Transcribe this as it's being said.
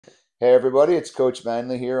Hey everybody, it's Coach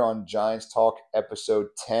Manley here on Giants Talk episode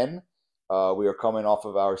 10. We are coming off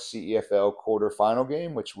of our CEFL quarterfinal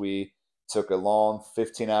game, which we took a long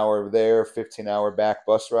 15-hour there, 15-hour back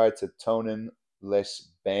bus ride to Tonen Les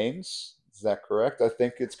Bains. Is that correct? I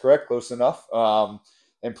think it's correct, close enough.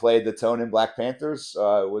 And played the Tonen Black Panthers.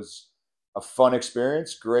 It was a fun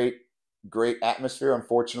experience, great atmosphere.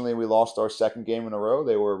 Unfortunately, we lost our second game in a row.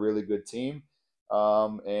 They were a really good team.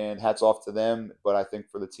 And hats off to them. But I think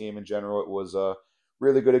for the team in general, it was a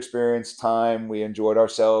really good experience time. We enjoyed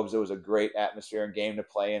ourselves. It was a great atmosphere and game to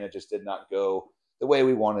play in. It just did not go the way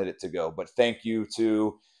we wanted it to go. But thank you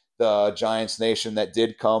to the Giants Nation that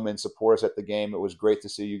did come and support us at the game. It was great to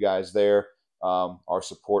see you guys there. Our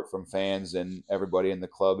support from fans and everybody in the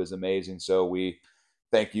club is amazing. So we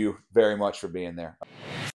thank you very much for being there.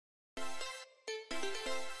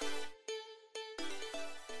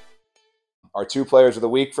 Our two players of the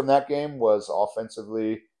week from that game was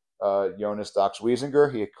offensively Jonas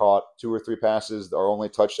Dox-Wiesinger. He had caught 2 or 3 passes, our only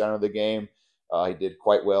touchdown of the game. He did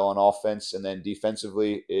quite well on offense. And then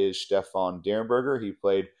defensively is Stefan Derenberger. He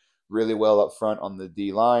played really well up front on the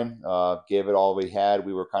D-line, gave it all we had.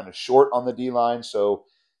 We were kind of short on the D-line, so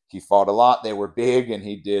he fought a lot. They were big, and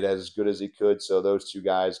he did as good as he could. So those two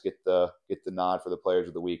guys get the nod for the players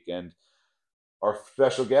of the weekend. Our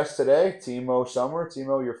special guest today, Timo Sommer.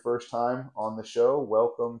 Timo, your first time on the show.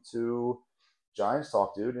 Welcome to Giants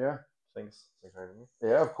Talk, dude. Yeah. Thanks for having me.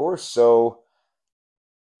 Yeah, of course. So,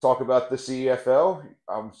 talk about the CEFL.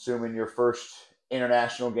 I'm assuming your first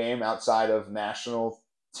international game outside of national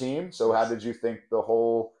team. So, how did you think the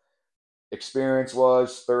whole experience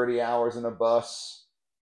was? 30 hours in a bus,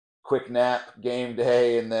 quick nap, game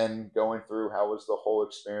day, and then going through. How was the whole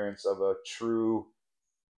experience of a true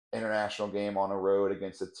international game on a road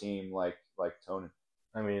against a team like Tonen?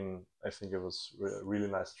 I mean, I think it was a really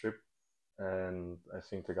nice trip, and I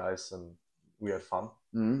think the guys and we had fun,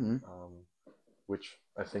 which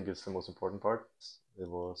I think is the most important part. It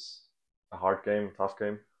was a hard game, tough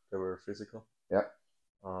game. They were physical. Yeah.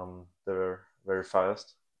 They were very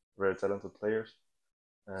fast, very talented players,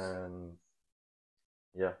 and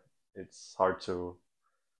yeah, it's hard to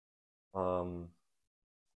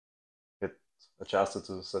get adjusted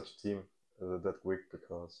to such a team that quick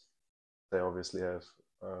because they obviously have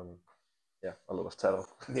a lot of talent.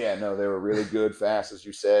 Yeah, no, they were really good, fast, as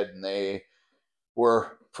you said, and they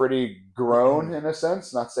were pretty grown in a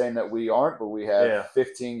sense. Not saying that we aren't, but we have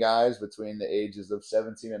 15 guys between the ages of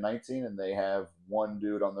 17 and 19, and they have one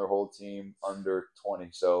dude on their whole team under 20.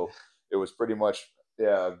 So it was pretty much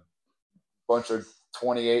a bunch of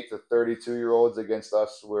 28 to 32-year-olds against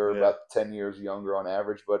us. We're about 10 years younger on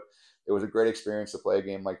average, but it was a great experience to play a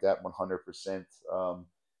game like that. 100%.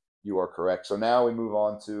 You are correct. So now we move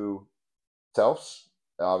on to Telfs.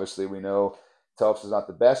 Obviously, we know Telfs is not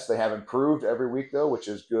the best. They have improved every week, though, which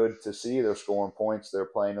is good to see. They're scoring points. They're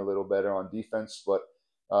playing a little better on defense. But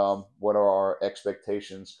what are our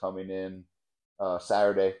expectations coming in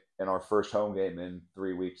Saturday in our first home game in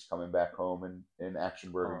 3 weeks, coming back home in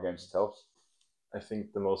Actionburg against Telfs? I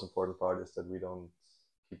think the most important part is that we don't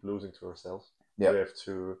keep losing to ourselves. Yep. We have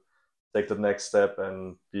to take the next step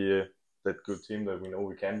and be that good team that we know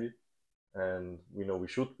we can be and we know we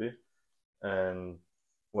should be. And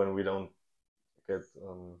when we don't get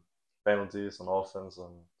penalties on offense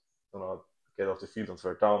and do not get off the field and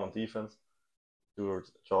third down on defense, do our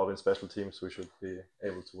job in special teams, we should be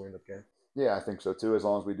able to win that game. Yeah, I think so too. As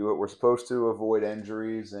long as we do what we're supposed to, avoid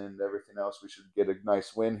injuries and everything else, we should get a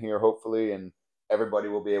nice win here, hopefully, and everybody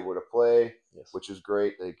will be able to play, which is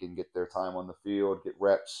great. They can get their time on the field, get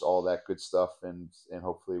reps, all that good stuff, and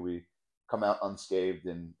hopefully we come out unscathed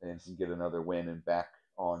and get another win and back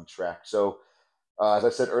on track. So, as I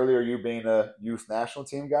said earlier, you being a youth national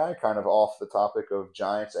team guy, kind of off the topic of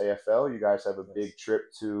Giants AFL, you guys have a big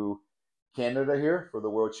trip to Canada here for the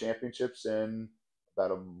World Championships in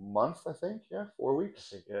about a month, I think. 4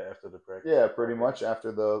 weeks. I think, after the break. Yeah, pretty much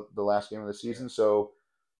after the last game of the season. So,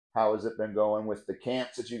 how has it been going with the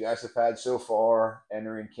camps that you guys have had so far,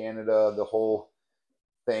 entering Canada, the whole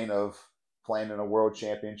thing of playing in a World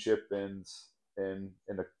Championship and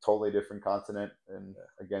in a totally different continent and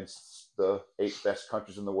against the 8 best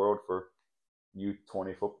countries in the world for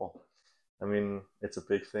U20 football? I mean, it's a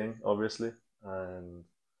big thing, obviously, and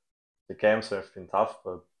the camps have been tough,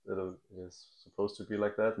 but it is supposed to be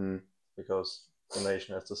like that because the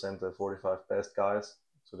nation has to send the 45 best guys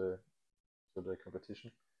to the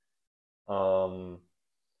competition.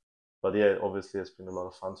 But yeah, obviously it's been a lot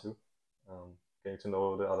of fun too. Getting to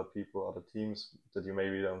know the other people, other teams that you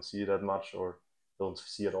maybe don't see that much or don't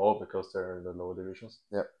see at all because they're in the lower divisions.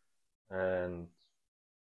 Yep. And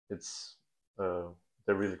it's a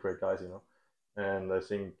they're really great guys, you know. And I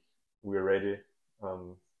think we're ready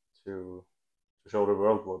to show the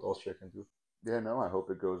world what Austria can do. Yeah, no, I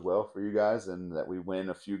hope it goes well for you guys and that we win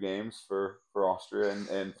a few games for Austria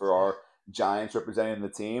and for our Giants representing the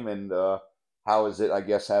team. And how is it, I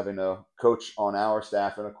guess, having a coach on our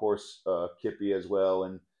staff and, of course, Kippy as well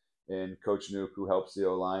and Coach Nuke, who helps the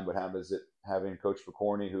O-line. But how is it having Coach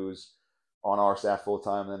Picorni, who's on our staff full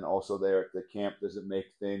time and also there at the camp? Does it make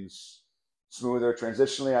things smoother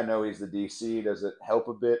transitionally? I know he's the DC. Does it help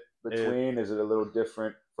a bit between? Is it a little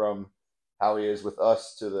different from how he is with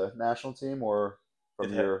us to the national team, or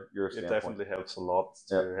from your standpoint? It definitely helps a lot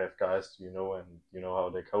to have guys you know and you know how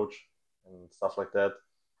they coach and stuff like that.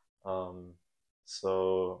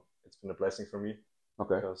 So it's been a blessing for me.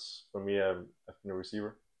 Okay. Because for me, I've been a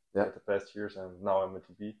receiver the past years, and now I'm a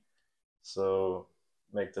DB. So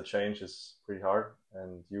make the change is pretty hard.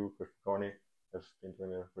 And you, Coach Picorni, have been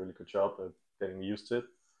doing a really good job at getting me used to it.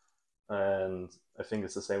 And I think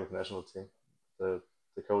it's the same with the national team. The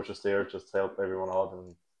coaches there just help everyone out,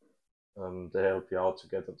 and they help you out to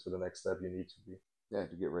get to the next step you need to be. Yeah,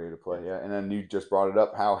 to get ready to play. Yeah, and then you just brought it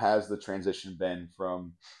up. How has the transition been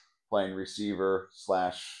from playing receiver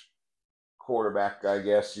 / quarterback, I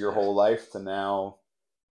guess, your whole life to now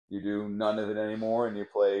you do none of it anymore and you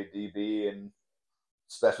play DB and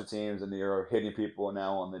special teams and you're hitting people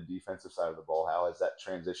now on the defensive side of the ball? How has that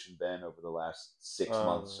transition been over the last 6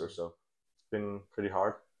 months or so? It's been pretty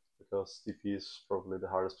hard because DP is probably the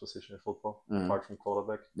hardest position in football, apart from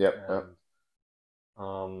quarterback. Yep.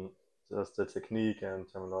 Just the technique and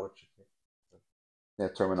terminology. Yeah,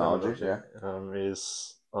 terminology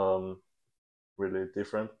is really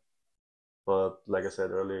different. But like I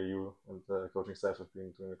said earlier, you and the coaching staff have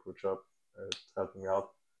been doing a good job at helping me out,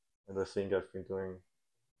 and I think I've been doing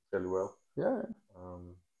fairly well. Yeah.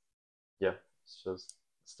 It's just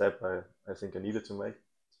a step I think I needed to make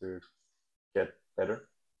to get better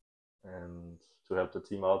and to help the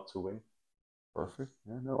team out to win. Perfect.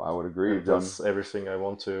 Yeah, no, I would agree. That's everything I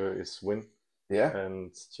want to is win. Yeah.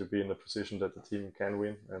 And to be in a position that the team can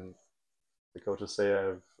win. And the coaches say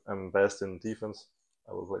I'm best in defense.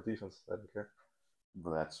 I will play defense. I don't care.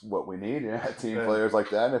 Well, that's what we need. Yeah, team players like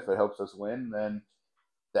that. If it helps us win, then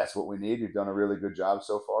that's what we need. You've done a really good job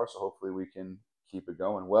so far, so hopefully we can keep it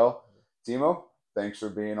going. Well, Timo, thanks for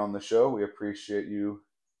being on the show. We appreciate you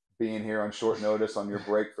being here on short notice on your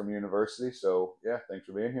break from university. So, yeah, thanks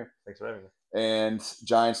for being here. Thanks for having me. And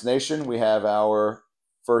Giants Nation, we have our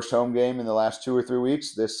first home game in the last 2 or 3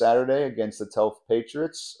 weeks this Saturday against the Telfs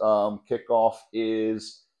Patriots. Kickoff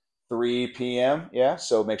is 3 p.m. Yeah,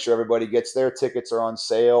 so make sure everybody gets there. Tickets are on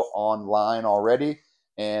sale online already,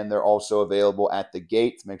 and they're also available at the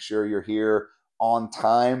gate. Make sure you're here on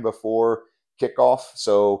time before kickoff.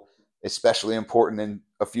 So especially important in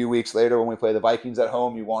a few weeks later when we play the Vikings at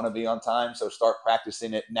home, you want to be on time. So start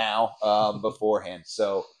practicing it now beforehand.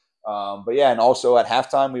 So, but yeah, and also at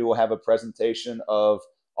halftime, we will have a presentation of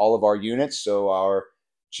all of our units. So our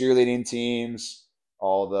cheerleading teams,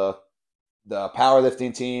 all the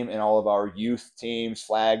powerlifting team, and all of our youth teams,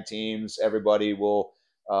 flag teams, everybody will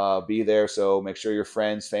be there. So make sure your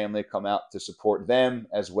friends, family come out to support them,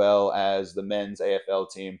 as well as the men's AFL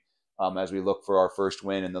team, as we look for our first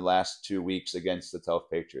win in the last 2 weeks against the Telfs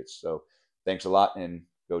Patriots. So thanks a lot, and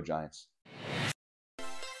go Giants.